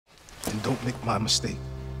don't make my mistake.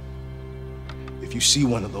 If you see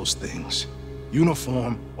one of those things,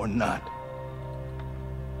 uniform or not,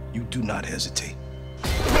 you do not hesitate.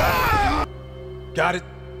 Got it?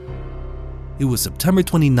 It was September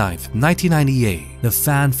 29th, 1998. The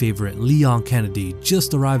fan favorite Leon Kennedy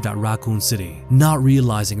just arrived at Raccoon City, not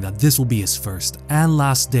realizing that this will be his first and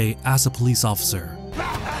last day as a police officer.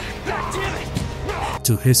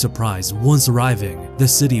 To his surprise, once arriving, the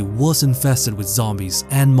city was infested with zombies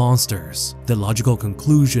and monsters. The logical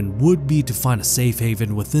conclusion would be to find a safe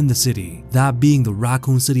haven within the city, that being the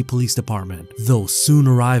Raccoon City Police Department. Though soon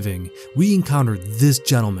arriving, we encountered this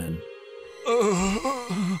gentleman.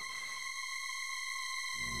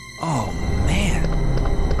 Oh man.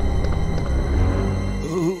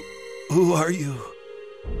 Who are you?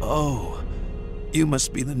 Oh, you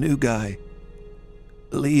must be the new guy.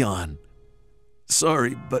 Leon.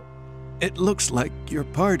 Sorry, but it looks like your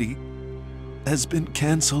party has been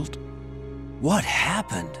canceled. What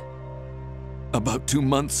happened? About 2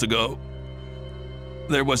 months ago,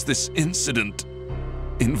 there was this incident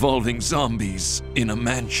involving zombies in a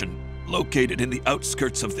mansion located in the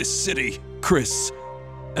outskirts of this city. Chris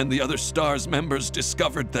and the other STARS members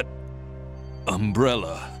discovered that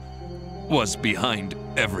Umbrella was behind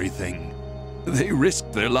everything. They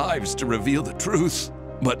risked their lives to reveal the truth,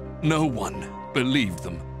 but no one believed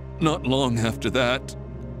them. Not long after that,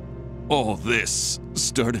 all this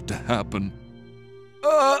started to happen.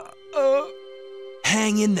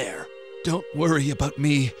 Hang in there. Don't worry about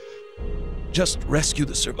me. Just rescue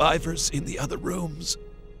the survivors in the other rooms.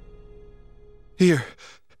 Here,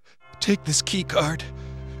 take this key card.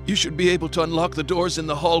 You should be able to unlock the doors in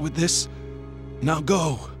the hall with this. Now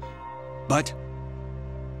go. But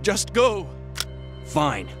just go.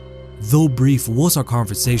 Fine. Though brief was our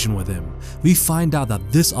conversation with him, we find out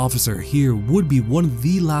that this officer here would be one of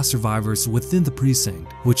the last survivors within the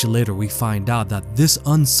precinct, which later we find out that this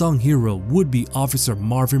unsung hero would be Officer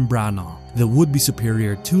Marvin Branagh, the would-be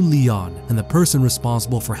superior to Leon and the person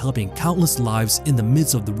responsible for helping countless lives in the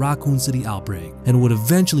midst of the Raccoon City outbreak, and would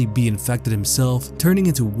eventually be infected himself, turning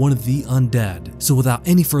into one of the undead. So without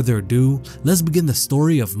any further ado, let's begin the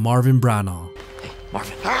story of Marvin Branagh. Hey,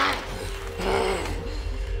 Marvin.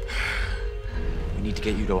 We need to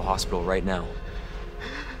get you to a hospital right now.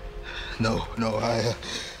 No,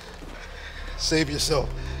 save yourself.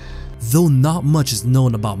 Though not much is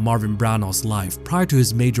known about Marvin Branagh's life prior to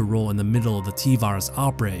his major role in the middle of the T-virus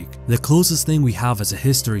outbreak, the closest thing we have as a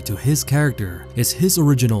history to his character is his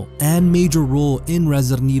original and major role in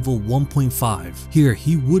Resident Evil 1.5. Here,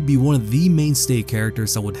 he would be one of the mainstay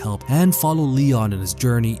characters that would help and follow Leon in his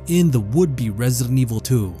journey in the would-be Resident Evil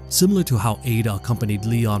 2. Similar to how Ada accompanied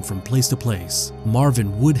Leon from place to place,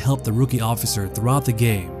 Marvin would help the rookie officer throughout the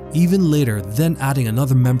game, even later then adding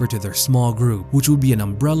another member to their small group, which would be an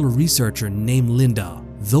Umbrella researcher named Linda.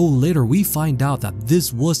 Though later we find out that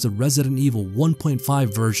this was the Resident Evil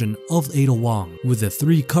 1.5 version of Ada Wong, with the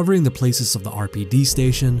three covering the places of the RPD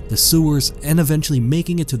station, the sewers, and eventually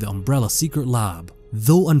making it to the Umbrella secret lab.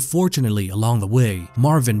 Though unfortunately along the way,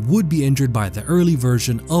 Marvin would be injured by the early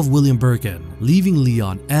version of William Birkin, leaving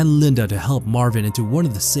Leon and Linda to help Marvin into one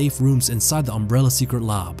of the safe rooms inside the Umbrella secret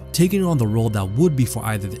lab, taking on the role that would be for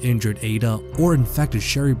either the injured Ada or infected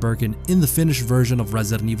Sherry Birkin in the finished version of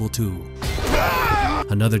Resident Evil 2.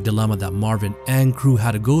 Another dilemma that Marvin and crew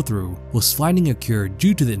had to go through was finding a cure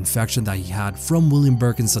due to the infection that he had from William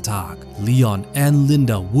Birkin's attack. Leon and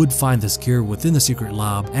Linda would find this cure within the secret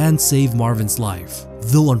lab and save Marvin's life.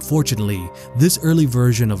 Though unfortunately, this early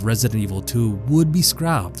version of Resident Evil 2 would be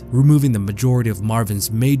scrapped, removing the majority of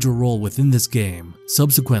Marvin's major role within this game,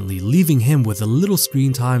 subsequently leaving him with a little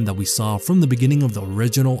screen time that we saw from the beginning of the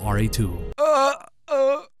original RA2.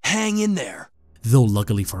 Hang in there. Though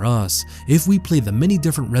luckily for us, if we play the many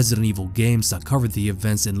different Resident Evil games that covered the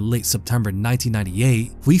events in late September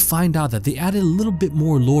 1998, we find out that they added a little bit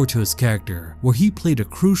more lore to his character, where he played a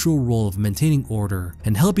crucial role of maintaining order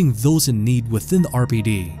and helping those in need within the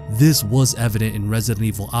RPD. This was evident in Resident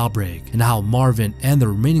Evil Outbreak, and how Marvin and the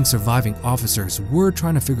remaining surviving officers were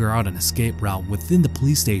trying to figure out an escape route within the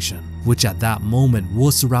police station, which at that moment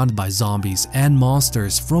was surrounded by zombies and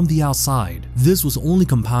monsters from the outside. This was only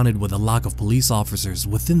compounded with a lack of police officers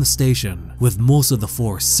within the station, with most of the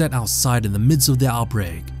force set outside in the midst of the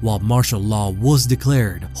outbreak, while martial law was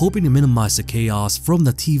declared, hoping to minimize the chaos from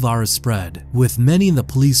the T-virus spread, with many in the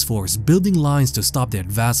police force building lines to stop the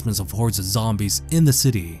advancements of hordes of zombies in the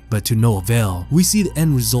city. But to no avail, we see the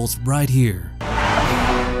end results right here.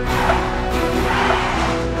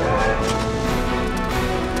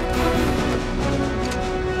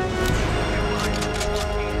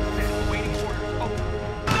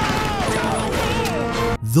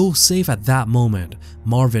 Though safe at that moment,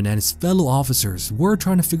 Marvin and his fellow officers were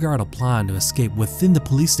trying to figure out a plan to escape within the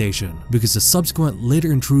police station because the subsequent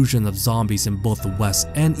later intrusion of zombies in both the west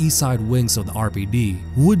and east side wings of the RPD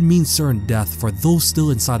would mean certain death for those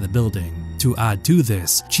still inside the building. To add to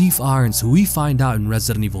this, Chief Irons, who we find out in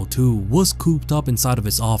Resident Evil 2, was cooped up inside of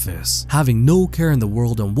his office, having no care in the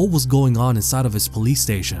world on what was going on inside of his police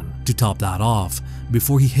station. To top that off,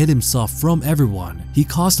 before he hid himself from everyone, he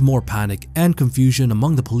caused more panic and confusion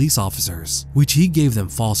among the police officers, which he gave them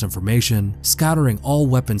false information, scattering all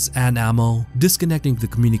weapons and ammo, disconnecting the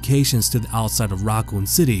communications to the outside of Raccoon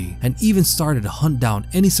City, and even started to hunt down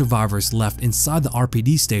any survivors left inside the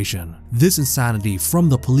RPD station. This insanity from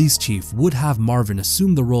the police chief would have Marvin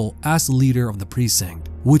assume the role as the leader of the precinct,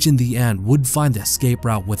 which in the end would find the escape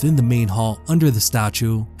route within the main hall under the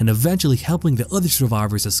statue, and eventually helping the other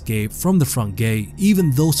survivors escape from the front gate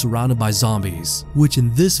even though surrounded by zombies, which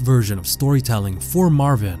in this version of storytelling for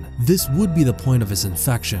Marvin, this would be the point of his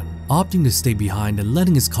infection, opting to stay behind and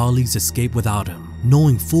letting his colleagues escape without him,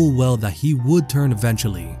 knowing full well that he would turn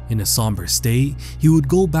eventually. In a somber state, he would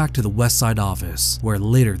go back to the West Side office, where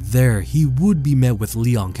later there he would be met with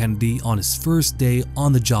Leon Kennedy on his first day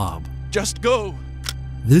on the job. Just go!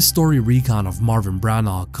 This story recount of Marvin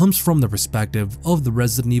Branagh comes from the perspective of the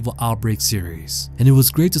Resident Evil Outbreak series, and it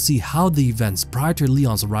was great to see how the events prior to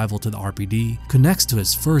Leon's arrival to the RPD connects to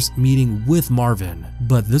his first meeting with Marvin.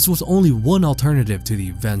 But this was only one alternative to the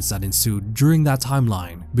events that ensued during that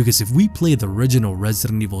timeline, because if we play the original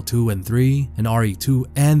Resident Evil 2 and 3, and RE2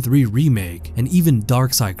 and 3 Remake, and even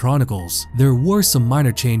Darkside Chronicles, there were some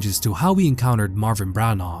minor changes to how we encountered Marvin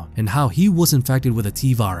Branagh and how he was infected with a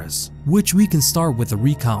T-virus, which we can start with a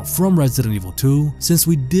recount from Resident Evil 2, since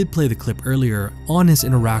we did play the clip earlier on his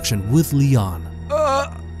interaction with Leon.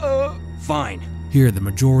 Fine. Here, the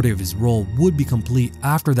majority of his role would be complete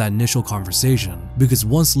after that initial conversation, because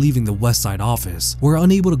once leaving the West Side office, we're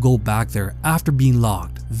unable to go back there after being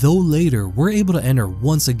locked, though later we're able to enter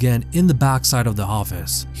once again in the back side of the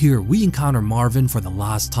office. Here, we encounter Marvin for the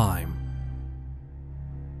last time.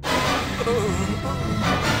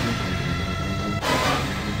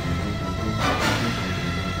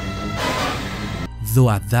 Though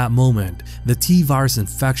at that moment, the T-virus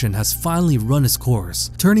infection has finally run its course,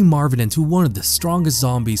 turning Marvin into one of the strongest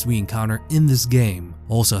zombies we encounter in this game.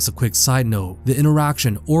 Also, as a quick side note, the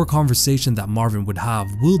interaction or conversation that Marvin would have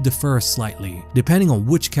will differ slightly, depending on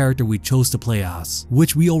which character we chose to play as,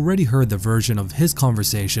 which we already heard the version of his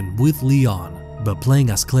conversation with Leon. But playing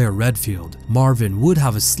as Claire Redfield, Marvin would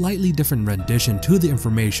have a slightly different rendition to the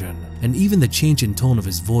information, and even the change in tone of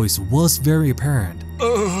his voice was very apparent.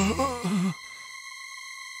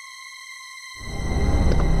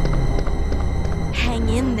 Hang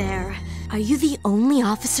in there. Are you the only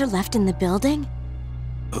officer left in the building?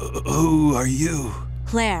 Who are you?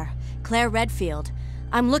 Claire Redfield.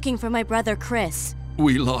 I'm looking for my brother Chris.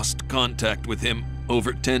 We lost contact with him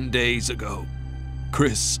over 10 days ago.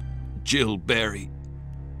 Chris, Jill Barry.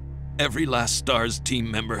 Every last STARS team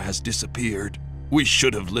member has disappeared. We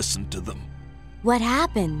should have listened to them. What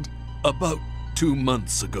happened? About 2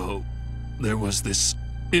 months ago, there was this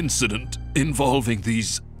incident involving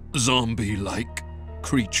these zombie-like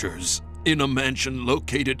creatures in a mansion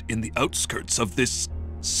located in the outskirts of this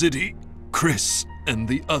city. Chris and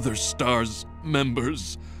the other STARS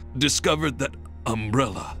members discovered that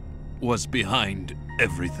Umbrella was behind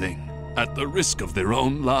everything, at the risk of their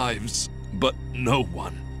own lives, but no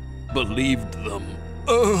one believed them.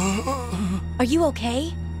 Are you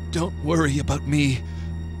okay? Don't worry about me.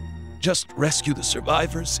 Just rescue the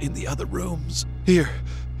survivors in the other rooms. Here,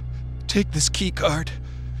 take this key card.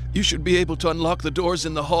 You should be able to unlock the doors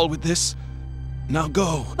in the hall with this. Now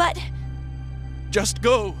go. But... Just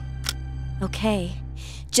go. Okay.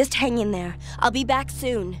 Just hang in there. I'll be back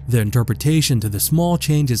soon. The interpretation to the small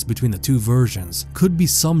changes between the two versions could be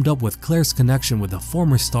summed up with Claire's connection with the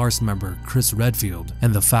former STARS member Chris Redfield,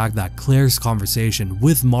 and the fact that Claire's conversation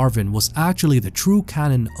with Marvin was actually the true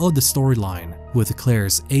canon of the storyline, with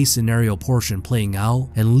Claire's A scenario portion playing out,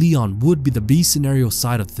 and Leon would be the B scenario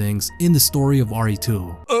side of things in the story of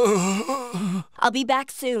RE2. I'll be back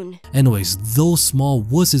soon. Anyways, though small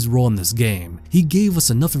was his role in this game, he gave us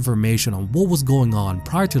enough information on what was going on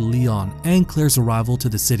prior to Leon and Claire's arrival to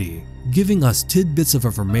the city. giving us tidbits of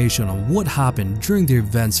information on what happened during the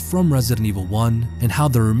events from Resident Evil 1 and how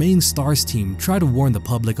the remaining STARS team tried to warn the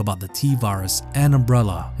public about the T-Virus and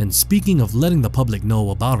Umbrella. And speaking of letting the public know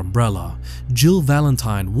about Umbrella, Jill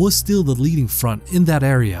Valentine was still the leading front in that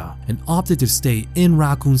area and opted to stay in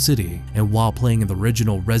Raccoon City. And while playing in the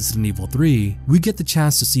original Resident Evil 3, we get the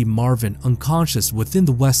chance to see Marvin unconscious within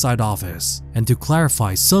the West Side office. And to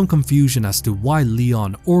clarify some confusion as to why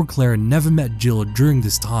Leon or Claire never met Jill during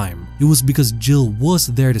this time, it was because Jill was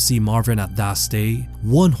there to see Marvin at that stay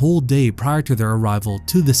 1 whole day prior to their arrival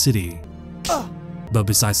to the city. But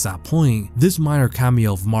besides that point, this minor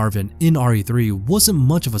cameo of Marvin in RE3 wasn't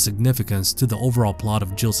much of a significance to the overall plot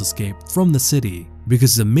of Jill's escape from the city,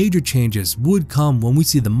 because the major changes would come when we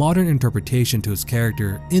see the modern interpretation to his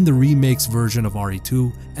character in the remake's version of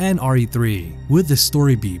RE2 and RE3, with the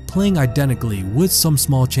story beat playing identically with some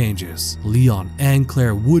small changes. Leon and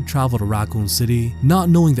Claire would travel to Raccoon City, not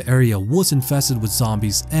knowing the area was infested with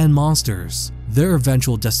zombies and monsters. Their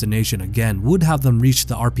eventual destination again would have them reach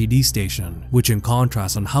the RPD station, which in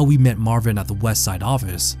contrast on how we met Marvin at the West Side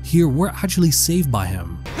office, here we're actually saved by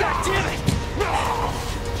him. God damn it!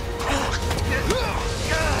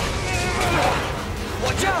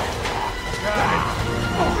 Watch out!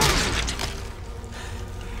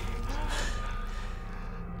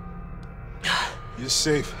 You're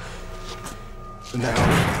safe. For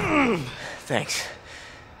now. Thanks.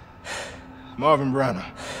 Marvin Branagh.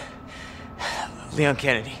 Leon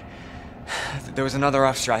Kennedy. There was another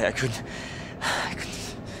off strike. I couldn't...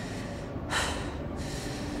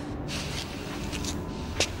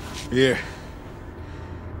 Here.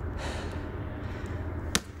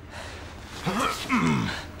 I'm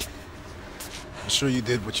sure you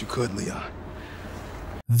did what you could, Leon.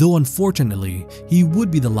 Though unfortunately, he would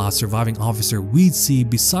be the last surviving officer we'd see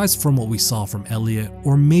besides from what we saw from Elliot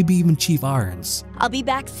or maybe even Chief Irons. I'll be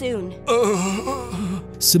back soon.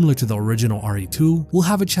 Similar to the original RE2, we'll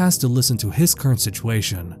have a chance to listen to his current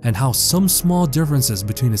situation and how some small differences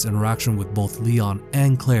between his interaction with both Leon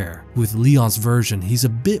and Claire. With Leon's version, he's a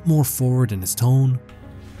bit more forward in his tone.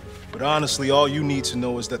 But honestly, all you need to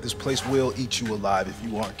know is that this place will eat you alive if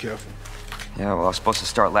you aren't careful. Yeah, well, I was supposed to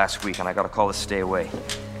start last week and I got a call to stay away.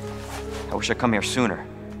 I wish I'd come here sooner.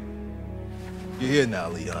 You're here now,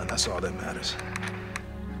 Leon. That's all that matters.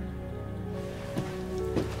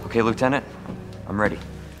 Okay, Lieutenant, I'm ready.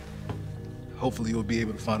 Hopefully you'll be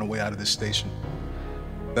able to find a way out of this station.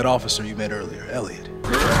 That officer you met earlier, Elliot.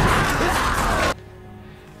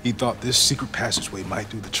 He thought this secret passageway might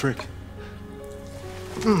do the trick.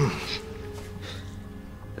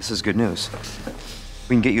 This is good news.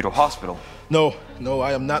 We can get you to a hospital. No,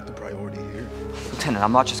 I am not the priority here. Lieutenant,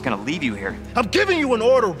 I'm not just gonna leave you here. I'm giving you an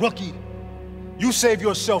order, rookie. You save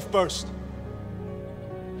yourself first.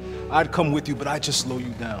 I'd come with you, but I'd just slow you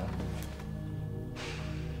down.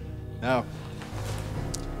 Now,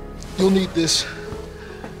 you'll need this.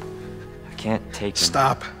 I can't take him.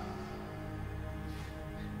 Stop.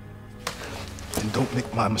 And don't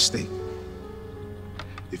make my mistake.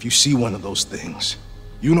 If you see one of those things,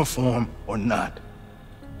 uniform or not,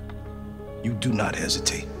 you do not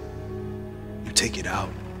hesitate. You take it out,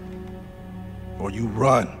 or you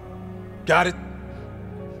run. Got it?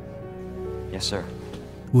 Yes, sir.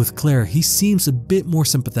 With Claire, he seems a bit more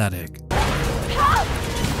sympathetic. Help!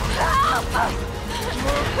 Help!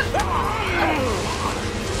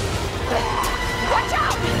 Watch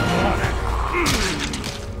out!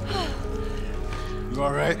 You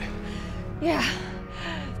all right? Yeah.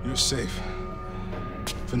 You're safe.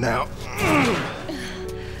 For now.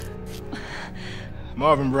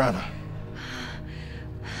 Marvin Branagh.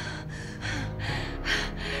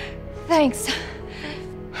 Thanks.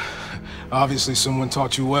 Obviously someone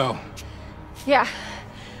taught you well. Yeah,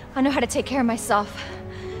 I know how to take care of myself.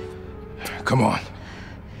 Come on.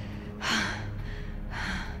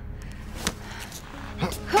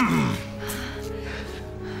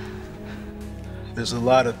 There's a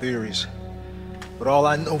lot of theories, but all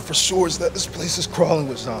I know for sure is that this place is crawling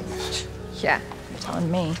with zombies. Yeah, you're telling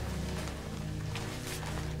me.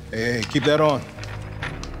 Hey, keep that on,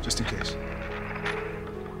 just in case.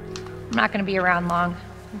 I'm not gonna be around long.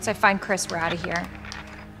 Once I find Chris, we're out of here.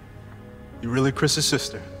 You really Chris's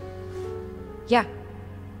sister? Yeah.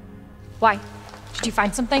 Why? Did you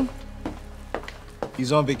find something?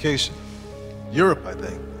 He's on vacation. Europe, I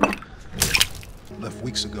think. Left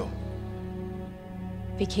weeks ago.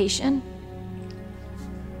 Vacation?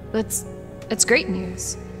 It's great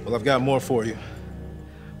news. Well, I've got more for you.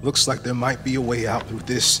 Looks like there might be a way out through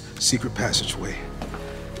this secret passageway.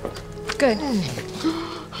 Good.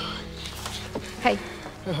 Hey,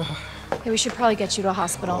 we should probably get you to a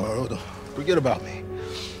hospital. Oh, forget about me.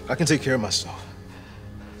 I can take care of myself.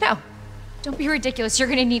 No, don't be ridiculous. You're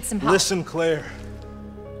gonna need some help. Listen, Claire.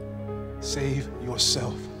 Save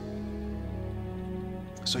yourself.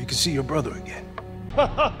 So you can see your brother again.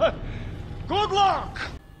 Good luck!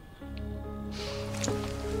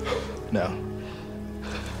 Now,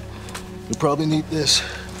 you'll probably need this.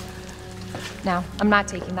 No, I'm not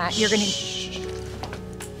taking that. You're gonna...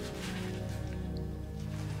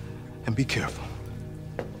 And be careful.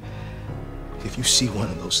 If you see one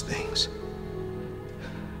of those things,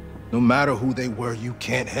 no matter who they were, you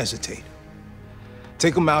can't hesitate.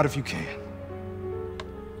 Take them out if you can.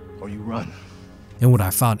 Or you run. And what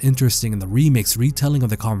I found interesting in the remake's retelling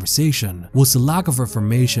of the conversation was the lack of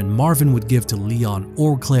information Marvin would give to Leon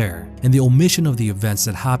or Claire, and the omission of the events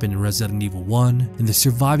that happened in Resident Evil 1 and the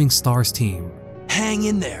surviving STARS team. Hang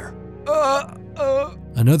in there.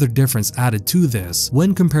 Another difference added to this,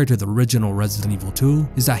 when compared to the original Resident Evil 2,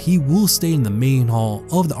 is that he will stay in the main hall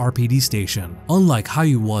of the RPD station, unlike how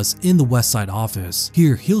he was in the West Side office.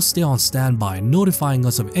 Here, he'll stay on standby notifying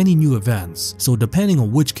us of any new events, so depending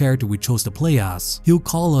on which character we chose to play as, he'll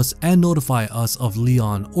call us and notify us of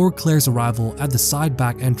Leon or Claire's arrival at the side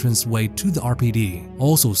back entranceway to the RPD.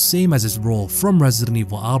 Also, same as his role from Resident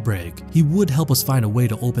Evil Outbreak, he would help us find a way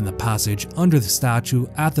to open the passage under the statue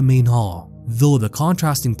at the main hall. Though the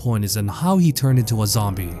contrasting point is in how he turned into a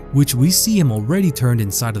zombie, which we see him already turned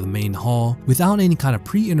inside of the main hall without any kind of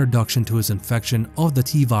pre-introduction to his infection of the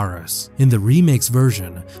T-virus. In the remake's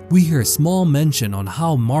version, we hear a small mention on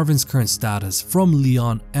how Marvin's current status from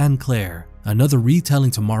Leon and Claire. Another retelling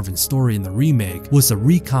to Marvin's story in the remake was a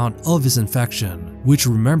recount of his infection, which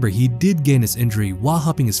remember he did gain his injury while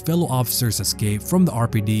helping his fellow officers escape from the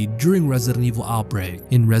RPD during Resident Evil Outbreak.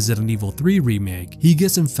 In Resident Evil 3 Remake, he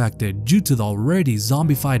gets infected due to the already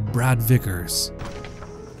zombified Brad Vickers.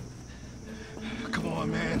 Come on,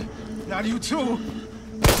 man. Not you too.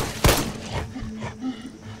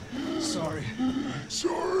 Sorry.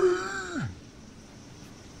 Sorry.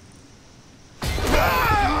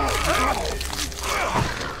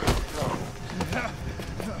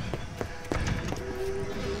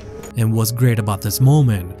 And what's great about this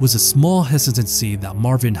moment was a small hesitancy that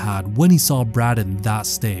Marvin had when he saw Brad in that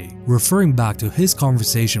state, referring back to his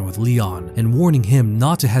conversation with Leon and warning him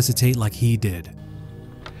not to hesitate like he did.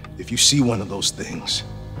 If you see one of those things,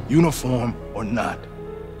 uniform or not,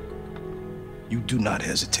 you do not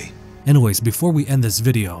hesitate. Anyways, before we end this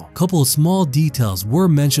video, a couple of small details were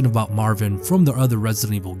mentioned about Marvin from the other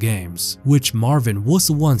Resident Evil games, which Marvin was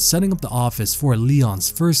the one setting up the office for Leon's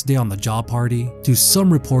first day on the job party, to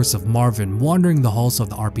some reports of Marvin wandering the halls of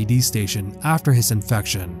the RPD station after his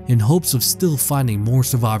infection in hopes of still finding more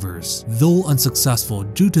survivors, though unsuccessful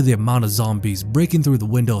due to the amount of zombies breaking through the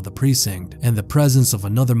window of the precinct and the presence of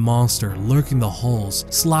another monster lurking the halls,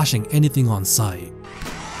 slashing anything on sight.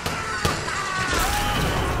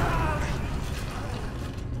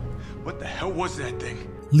 What was that thing?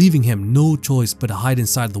 Leaving him no choice but to hide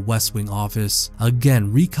inside the West Wing office,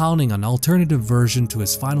 again recounting an alternative version to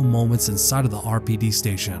his final moments inside of the RPD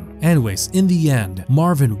station. Anyways, in the end,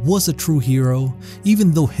 Marvin was a true hero,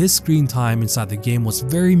 even though his screen time inside the game was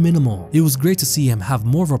very minimal. It was great to see him have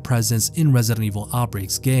more of a presence in Resident Evil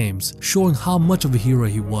Outbreak's games, showing how much of a hero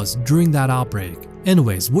he was during that outbreak.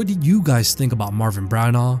 Anyways, what did you guys think about Marvin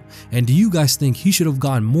Branagh? And do you guys think he should have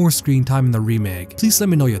gotten more screen time in the remake? Please let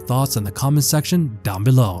me know your thoughts in the comment section down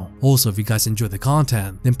below. Also, if you guys enjoyed the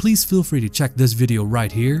content, then please feel free to check this video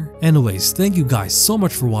right here. Anyways, thank you guys so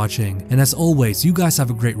much for watching, and as always, you guys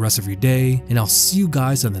have a great rest of your day, and I'll see you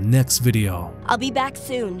guys in the next video. I'll be back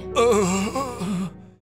soon.